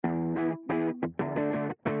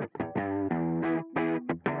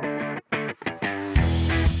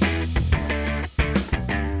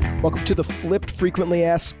Welcome to the Flipped Frequently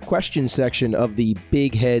Asked Questions section of the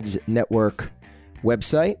Big Heads Network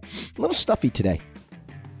website. A little stuffy today.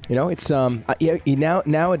 You know, it's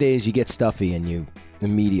nowadays you get stuffy and you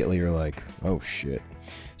immediately are like, oh shit.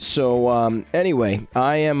 So anyway,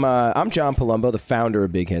 I'm John Palumbo, the founder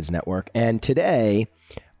of Big Heads Network, and today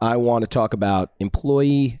I want to talk about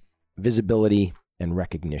employee visibility and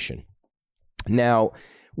recognition. Now,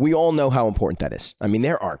 we all know how important that is. I mean,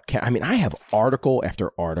 I have article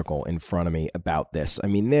after article in front of me about this. I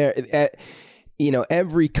mean,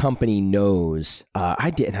 every company knows.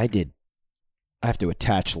 I have to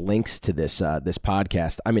attach links to this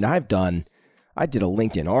podcast. I mean, I did a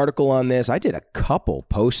LinkedIn article on this. I did a couple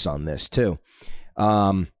posts on this too.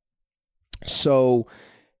 So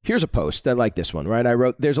here's a post. I like this one, right? I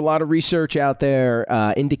wrote, there's a lot of research out there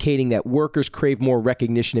indicating that workers crave more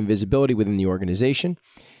recognition and visibility within the organization,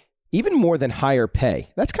 even more than higher pay.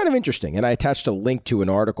 That's kind of interesting. And I attached a link to an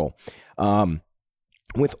article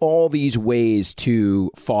with all these ways to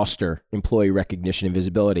foster employee recognition and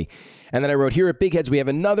visibility. And then I wrote, here at Big Heads, we have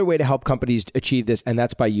another way to help companies achieve this, and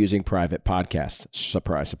that's by using private podcasts.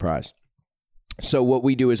 Surprise, surprise. So what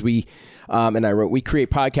we do is we create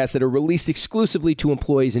podcasts that are released exclusively to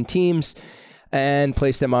employees and teams and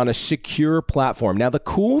place them on a secure platform. Now, the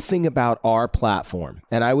cool thing about our platform,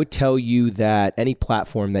 and I would tell you that any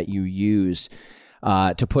platform that you use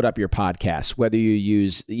to put up your podcast, whether you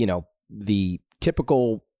use, the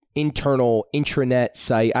typical internal intranet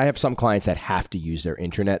site. I have some clients that have to use their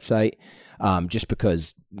intranet site just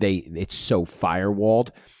because it's so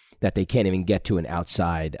firewalled that they can't even get to an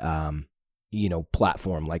outside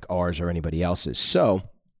platform like ours or anybody else's. So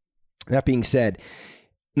that being said,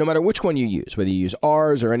 no matter which one you use, whether you use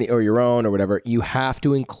ours or your own or whatever, you have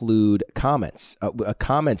to include comments. A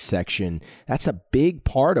comments section, that's a big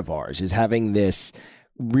part of ours, is having this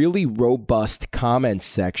really robust comments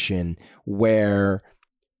section where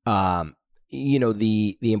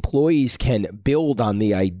the employees can build on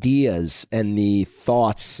the ideas and the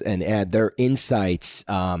thoughts and add their insights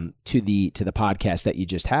to the podcast that you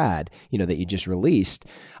just had, that you just released.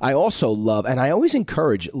 I also love, and I always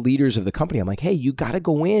encourage leaders of the company. I'm like, hey, you got to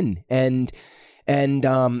go in and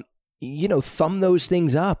thumb those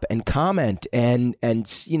things up and comment and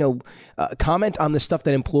comment on the stuff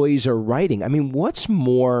that employees are writing. I mean, what's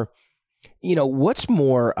more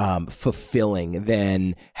fulfilling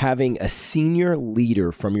than having a senior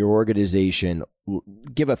leader from your organization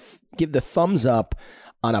give the thumbs up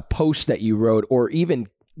on a post that you wrote, or even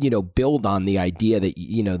build on the idea that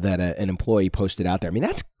that an employee posted out there? I mean,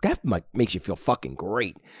 that makes you feel fucking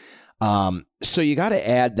great. So you got to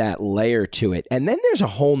add that layer to it. And then there's a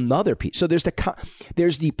whole nother piece. So there's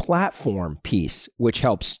the platform piece, which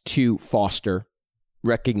helps to foster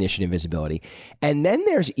recognition and visibility. And then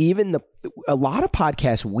there's even a lot of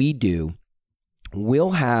podcasts we do will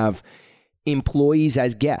have employees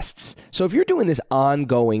as guests. So if you're doing this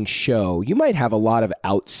ongoing show, you might have a lot of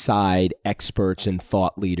outside experts and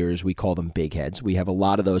thought leaders. We call them big heads. We have a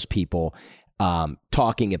lot of those people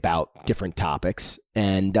talking about different topics.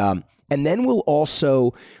 And then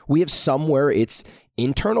we have some where it's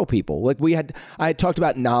internal people. Like I had talked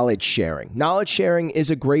about knowledge sharing. Knowledge sharing is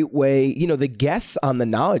a great way. The guests on the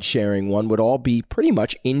knowledge sharing one would all be pretty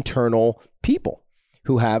much internal people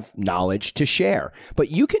who have knowledge to share.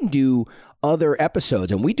 But you can do other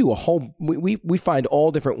episodes, and we do we find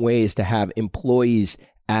all different ways to have employees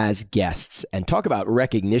as guests and talk about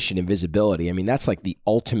recognition and visibility. I mean, that's like the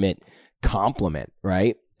ultimate compliment,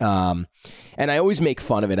 right? And I always make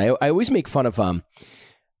fun of it. I always make fun of,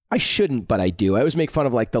 I shouldn't, but I do. I always make fun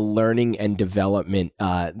of like the learning and development,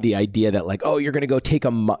 the idea that like, oh, you're going to go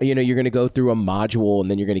you're going to go through a module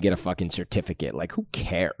and then you're going to get a fucking certificate. Like, who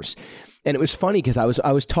cares? And it was funny because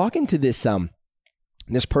I was talking to this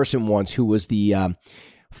person once who was the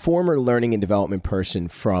former learning and development person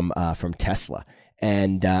from Tesla.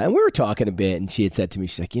 And we were talking a bit, and she had said to me,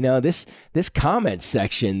 she's like, this comment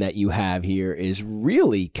section that you have here is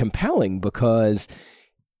really compelling because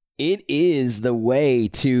it is the way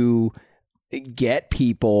to get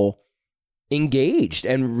people engaged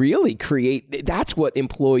and really create. That's what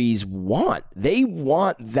employees want. They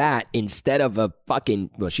want that instead of a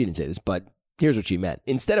fucking, well, she didn't say this, but here's what she meant.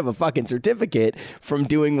 Instead of a fucking certificate from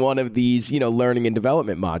doing one of these, learning and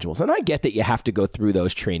development modules. And I get that you have to go through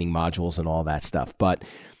those training modules and all that stuff. But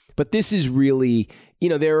this is really,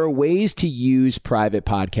 there are ways to use private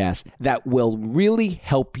podcasts that will really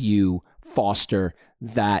help you foster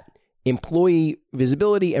that employee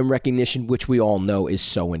visibility and recognition, which we all know is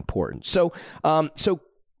so important. So there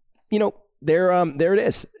it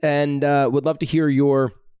is. And would love to hear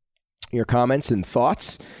your comments and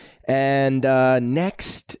thoughts. And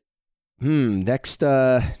next Next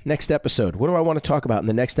episode. What do I want to talk about in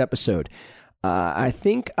the next episode? I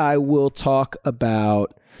think I will talk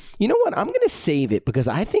about, you know what? I'm going to save it because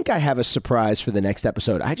I think I have a surprise for the next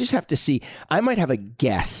episode. I just have to see. I might have a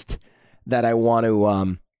guest that I want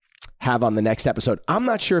to have on the next episode. I'm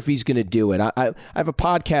not sure if he's going to do it. I have a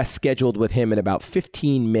podcast scheduled with him in about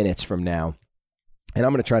 15 minutes from now. And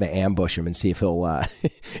I'm going to try to ambush him and see if he'll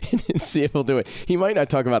do it. He might not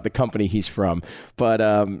talk about the company he's from, but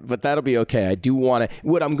that'll be okay. I do want to.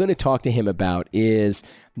 What I'm going to talk to him about is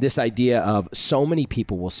this idea of so many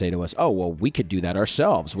people will say to us, "Oh, well, we could do that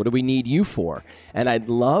ourselves. What do we need you for?" And I'd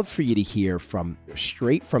love for you to hear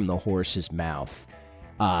straight from the horse's mouth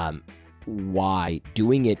why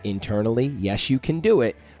doing it internally. Yes, you can do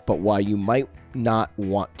it, but why you might not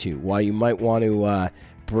want to. Why you might want to.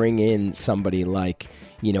 Bring in somebody like,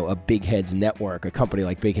 a Big Heads Network, a company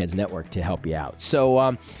like Big Heads Network to help you out.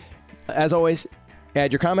 So, as always,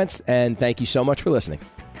 add your comments, and thank you so much for listening.